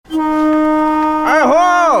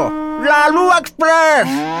Lalu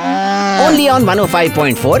express Only on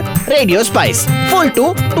 105.4 Radio Spice. Full to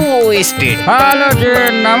twisted. Hello जी,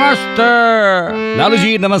 नमस्ते। लालू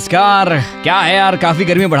जी नमस्कार। क्या है यार, काफी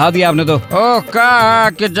गर्मी बढ़ा दी आपने तो। ओ क्या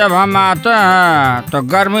है कि जब हम आते हैं तो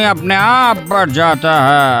गर्मी अपने आप बढ़ जाता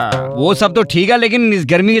है। वो सब तो ठीक है, लेकिन इस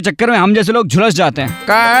गर्मी के चक्कर में हम जैसे लोग झुलस जाते हैं।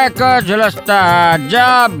 काहे को झुलसता है?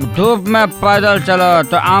 जब धूप में पैदल चलो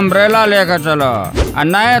तो अम्ब्रेला लेकर चलो, और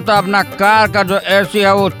नहीं तो अपना कार का जो एसी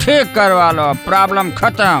है वो ठीक करवा लो, प्रॉब्लम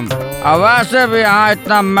खत्म। और वैसे भी यहाँ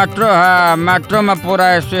इतना मेट्रो है, मेट्रो में पूरा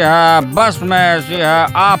एसी है, बस में एसी है,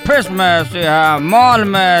 ऑफिस में एसी है, मॉल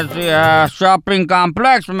में एसी है, शॉपिंग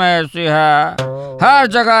कॉम्प्लेक्स में एसी है, हर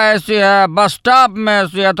जगह एसी है, बस स्टॉप में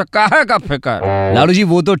एसी है, तो काहे का फिक्र। लालू जी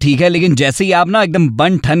वो तो ठीक है, लेकिन जैसे ही आप ना एकदम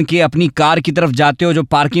बन ठन के अपनी कार की तरफ जाते हो जो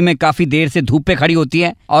पार्किंग में काफी देर से धूप पे खड़ी होती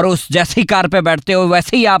है, और उस जैसे ही कार पे बैठते हो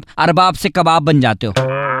वैसे ही आप अरबाब से कबाब बन जाते हो।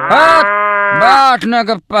 बैठने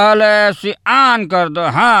के पहले एसी ऑन कर दो।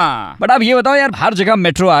 हाँ, बट आप ये बताओ यार, हर जगह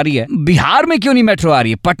मेट्रो आ रही है, बिहार में क्यों नहीं मेट्रो आ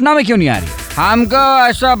रही है, पटना में क्यों नहीं आ रही है? हमको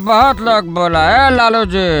ऐसा बहुत लोग बोला है लालू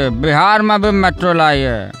जी, बिहार में भी मेट्रो लाई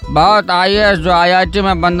है। बहुत आईएएस जो आईआईटी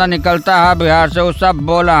में बंदा निकलता है बिहार से, वो सब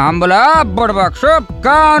बोला। हम बोला बुड़बक शुभ,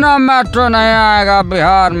 कौन मेट्रो नहीं आएगा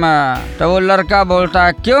बिहार में? तो वो लड़का बोलता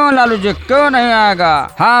है क्यों लालू जी, क्यों नहीं आएगा?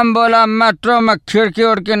 हम बोला मेट्रो में खिड़की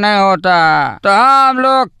उड़की नहीं होता, तो हम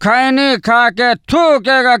लोग खैनी खा के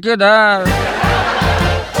थूकेगा किधर?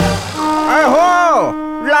 हो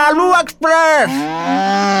Lalu express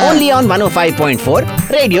Only on 105.4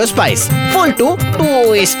 Radio Spice. Full to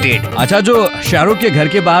twisted. अच्छा, जो शाहरुख के घर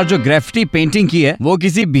के बाहर जो ग्रेफिटी पेंटिंग की है वो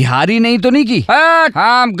किसी बिहारी नहीं तो नहीं की?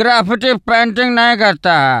 हम ग्राफिटी पेंटिंग नहीं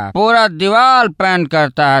करता है, पूरा दीवार पेंट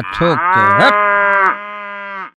करता है थूक के।